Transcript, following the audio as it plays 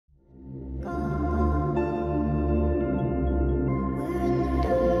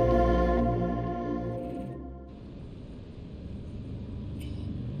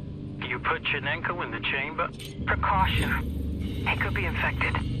Tchernenko in the chamber? Precaution. He could be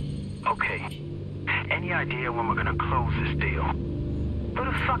infected. Okay. Any idea when we're gonna close this deal? Who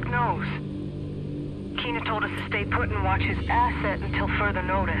the fuck knows? Keena told us to stay put and watch his asset until further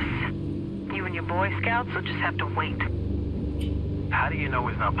notice. You and your Boy Scouts will just have to wait. How do you know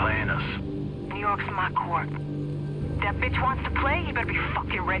he's not playing us? New York's my court. That bitch wants to play, you better be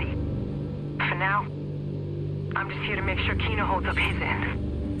fucking ready. For now, I'm just here to make sure Keena holds up his end.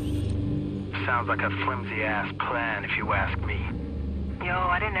 Sounds like a flimsy-ass plan, if you ask me. Yo,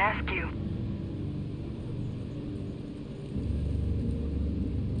 I didn't ask you.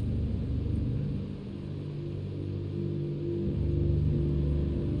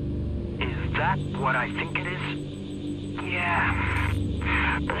 Is that what I think it is? Yeah,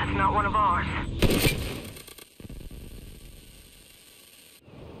 but that's not one of ours.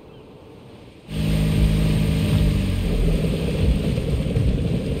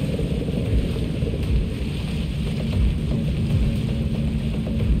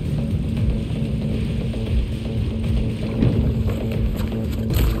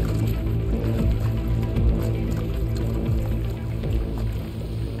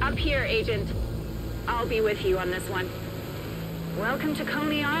 Up here, Agent. I'll be with you on this one. Welcome to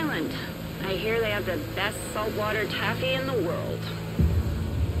Coney Island. I hear they have the best saltwater taffy in the world.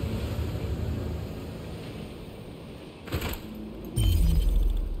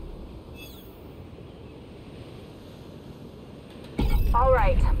 All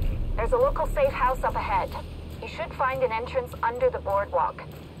right. There's a local safe house up ahead. You should find an entrance under the boardwalk.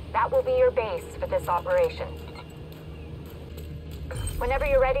 That will be your base for this operation. Whenever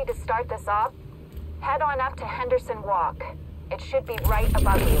you're ready to start this off, head on up to Henderson Walk. It should be right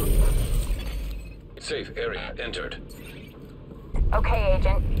above you. Safe area entered. Okay,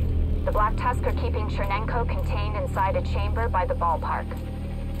 Agent. The Black Tusk are keeping Tchernenko contained inside a chamber by the ballpark.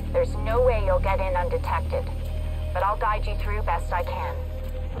 There's no way you'll get in undetected, but I'll guide you through best I can.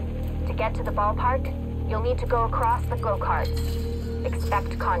 To get to the ballpark, you'll need to go across the go-karts.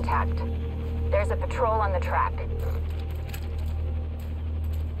 Expect contact. There's a patrol on the track.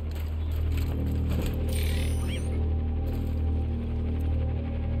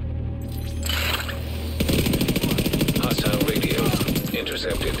 Hostile radio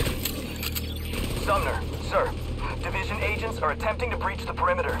intercepted. Sumner, sir. Division agents are attempting to breach the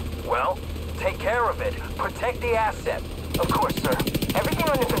perimeter. Well, take care of it. Protect the asset. Of course, sir. Everything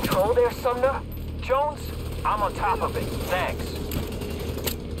under control there, Sumner? Jones, I'm on top of it. Thanks.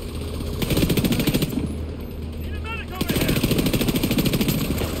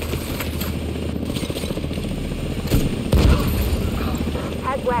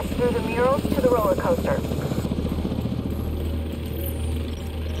 Head west through the murals to the roller coaster.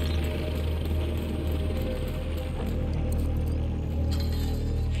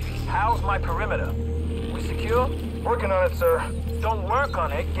 How's my perimeter? We secure? Working on it, sir. Don't work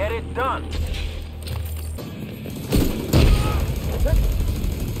on it, get it done.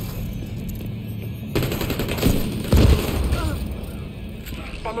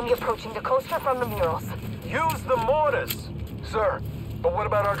 Enemy approaching the coaster from the murals. Use the mortars! Sir, but what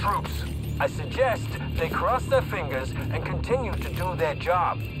about our troops? I suggest they cross their fingers and continue to do their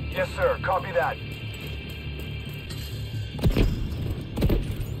job. Yes, sir. Copy that.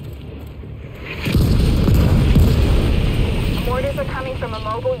 Mortars are coming from a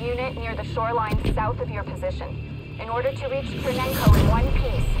mobile unit near the shoreline south of your position. In order to reach Tchernenko in one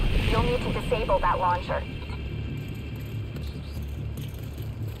piece, you'll need to disable that launcher.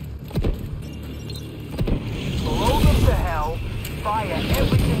 Blow them to hell. Fire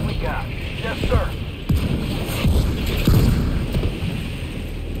everything we got. Yes, sir.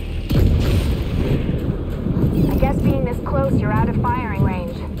 I guess being this close, you're out of firing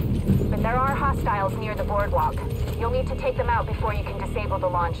range. But there are hostiles near the boardwalk. You'll need to take them out before you can disable the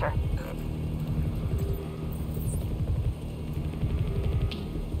launcher.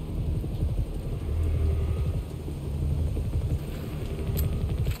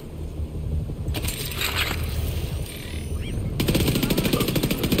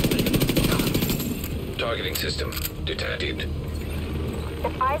 Targeting system detected.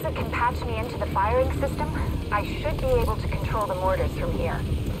 If Isaac can patch me into the firing system, I should be able to control the mortars from here.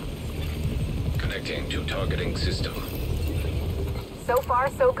 Connecting to targeting system. So far,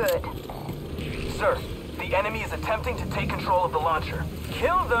 so good. Sir, the enemy is attempting to take control of the launcher.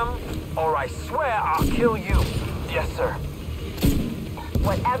 Kill them, or I swear I'll kill you. Yes, sir.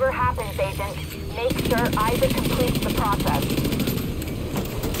 Whatever happens, Agent, make sure Isaac completes the process.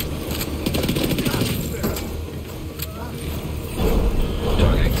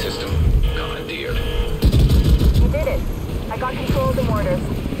 Targeting system commandeered. You did it. I got control of the mortars.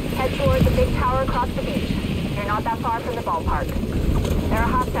 Head toward the across the beach. You're not that far from the ballpark. There are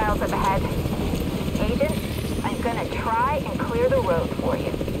hostiles up ahead. Agent, I'm gonna try and clear the road for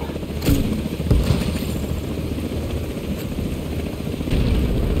you.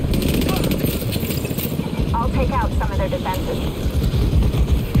 I'll take out some of their defenses.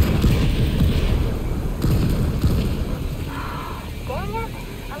 Dang it!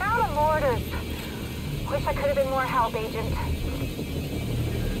 I'm out of mortars. Wish I could have been more help, Agent.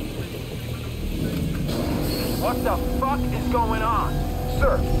 What the fuck is going on?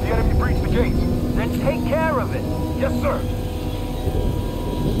 Sir, the enemy breached the gates. Then take care of it. Yes, sir.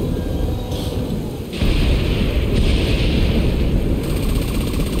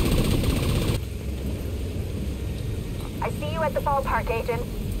 I see you at the ballpark, Agent.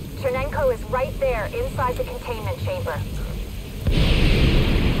 Tchernenko is right there, inside the containment chamber.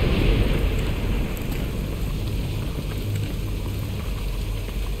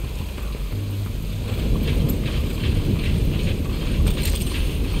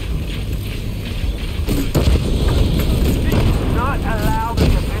 Not allow the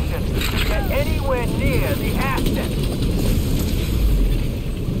division to get anywhere near the asset.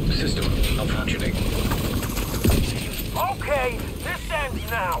 System malfunctioning. Okay, this ends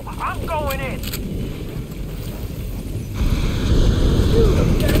now. I'm going in.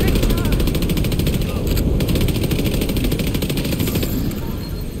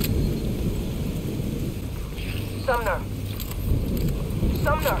 Sumner.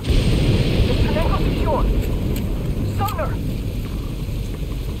 Sumner. Is Tchernenko secure? Sumner.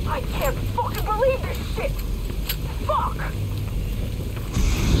 I can't fucking believe this shit. Fuck.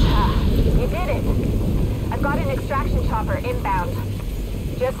 You did it. I've got an extraction chopper inbound.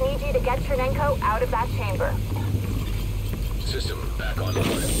 Just need you to get Tchernenko out of that chamber. System back online.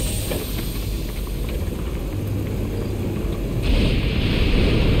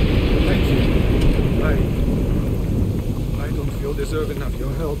 Thank you. I don't feel deserving of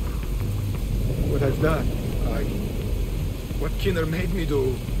your help. What I've done, what Keener made me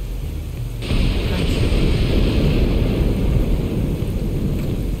do. Thank you.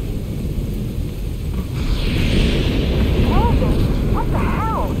 What the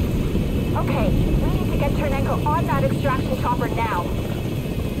hell? Okay, we need to get Tchernenko on that extraction chopper now.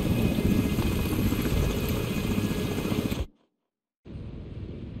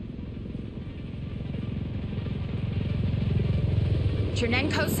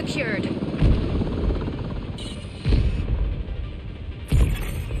 Tchernenko secured.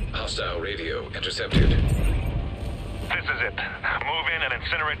 Hostile radio intercepted. This is it. Move in and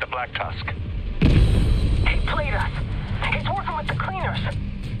incinerate the Black Tusk. He played us. He's working with the cleaners.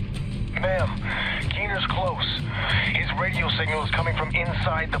 Ma'am, Keener's close. His radio signal is coming from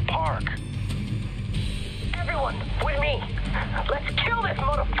inside the park. Everyone, with me. Let's kill this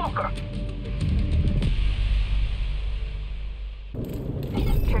motherfucker.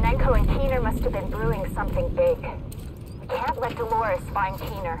 Tchernenko and Keener must have been brewing something big. We can't let Dolores find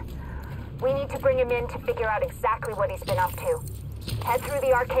Keener. We need to bring him in to figure out exactly what he's been up to. Head through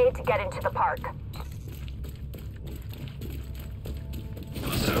the arcade to get into the park.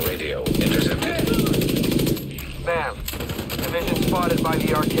 Hostile radio intercepted. Ma'am, division spotted by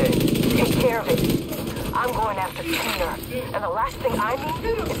the arcade. Take care of it. I'm going after Keener. And the last thing I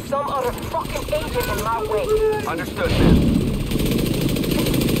need is some other fucking agent in my way. Understood, ma'am.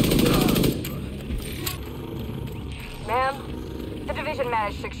 Ma'am, the division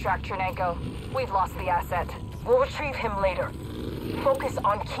managed to extract Tchernenko. We've lost the asset. We'll retrieve him later. Focus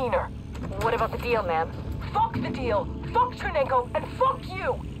on Keener. What about the deal, ma'am? Fuck the deal! Fuck Tchernenko, and fuck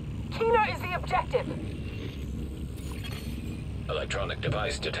you! Keener is the objective! Electronic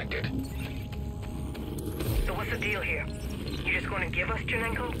device detected. So what's the deal here? You just going to give us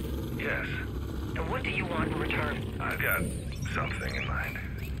Tchernenko? Yes, And what do you want in return? I've got something in mind.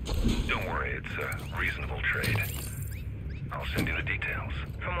 Don't worry, it's a reasonable trade. I'll send you the details.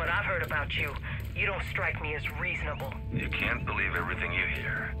 From what I've heard about you, you don't strike me as reasonable. You can't believe everything you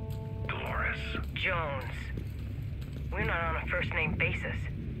hear, Dolores. Jones. We're not on a first-name basis.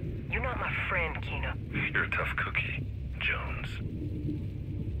 You're not my friend, Keener. You're a tough cookie, Jones.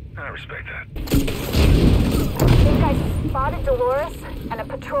 I respect that. I think I spotted Dolores and a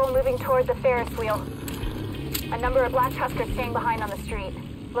patrol moving toward the Ferris wheel. A number of Black Tuskers staying behind on the street.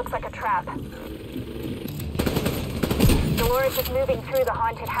 Looks like a trap. Dolores is moving through the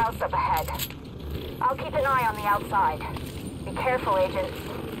haunted house up ahead. I'll keep an eye on the outside. Be careful, Agent.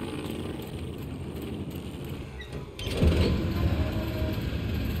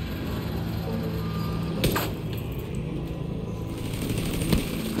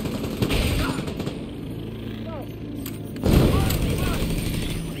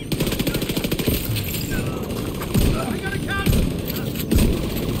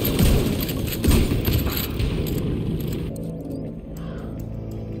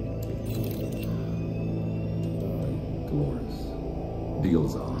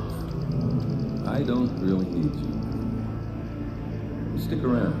 stick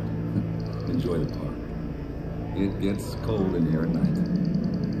around. Enjoy the park. It gets cold in here at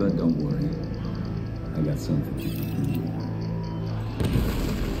night. But don't worry. I got something for you.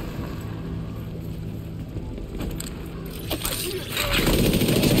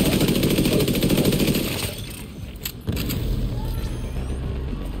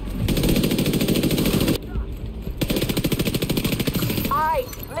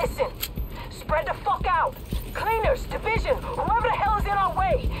 Listen! Spread the fuck out! Cleaners, division, whoever the hell is in our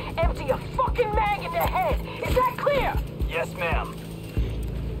way! Empty a fucking mag in their head! Is that clear? Yes, ma'am.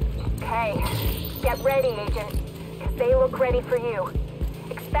 Okay. Get ready, Agent. Because they look ready for you.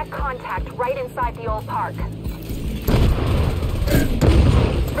 Expect contact right inside the old park.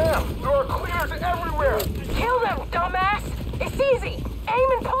 Ma'am, there are clears everywhere! Kill them, dumbass! It's easy!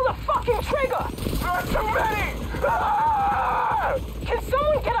 Aim and pull the fucking trigger! There are too many! Ah! Can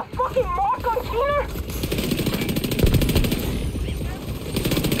someone get a fucking mark on Keener?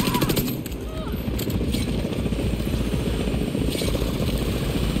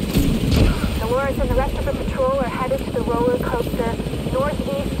 Dolores and the rest of the patrol are headed to the roller coaster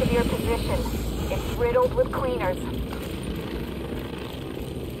northeast of your position. It's riddled with cleaners.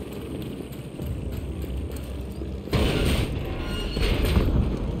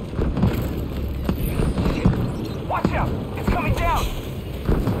 Watch out! It's coming down!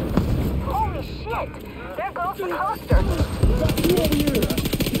 Holy shit! There goes the coaster.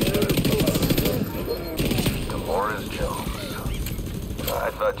 Dolores Jones. I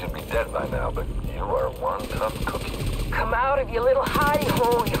thought you'd be dead by now, but you are one tough cookie. Come out of your little hidey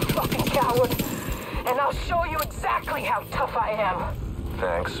hole, you fucking coward. And I'll show you exactly how tough I am.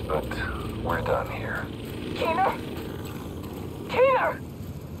 Thanks, but we're done here. Keener? Keener!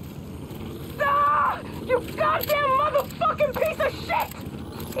 Ah! You goddamn motherfucking piece of shit!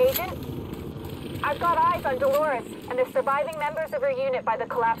 Agent, I've got eyes on Dolores and the surviving members of her unit by the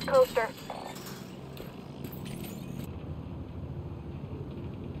collapsed coaster.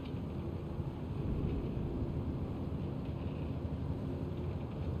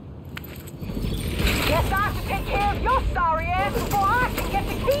 Guess I have to take care of your sorry ass before I can get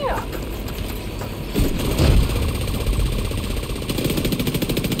to Keener!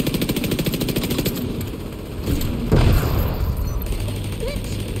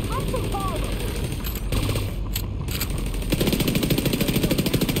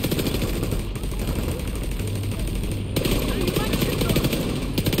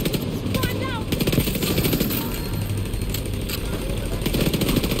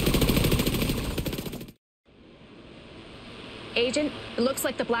 Agent, it looks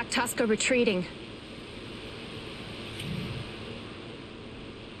like the Black Tusk are retreating.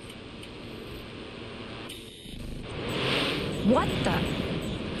 What the?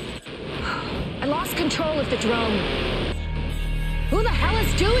 I lost control of the drone. Who the hell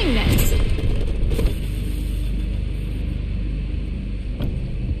is doing this?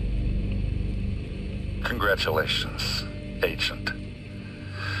 Congratulations, Agent.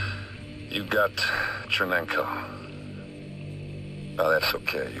 You got Tchernenko. Oh, that's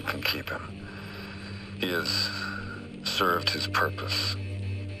okay. You can keep him. He has served his purpose.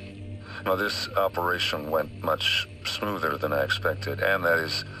 Now, this operation went much smoother than I expected, and that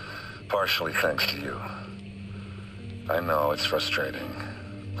is partially thanks to you. I know it's frustrating.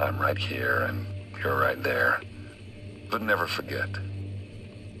 I'm right here, and you're right there. But never forget,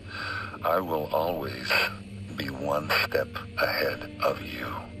 I will always be one step ahead of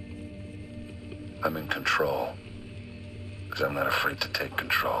you. I'm in control. Because I'm not afraid to take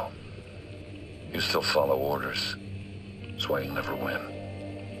control. You still follow orders. That's why you'll never win.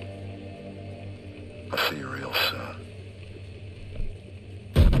 I'll see you real soon.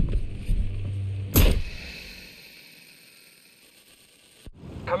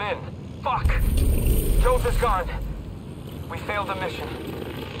 Come in. Fuck! Jones is gone. We failed the mission.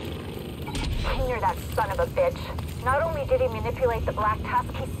 Keener, that son of a bitch. Not only did he manipulate the Black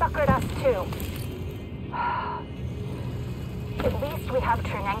Tusk, he suckered us too. At least we have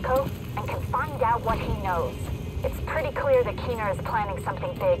Tchernenko and can find out what he knows. It's pretty clear that Keener is planning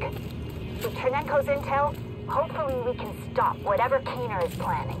something big. With Tchernenko's intel, hopefully we can stop whatever Keener is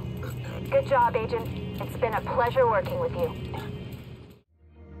planning. Good job, Agent. It's been a pleasure working with you.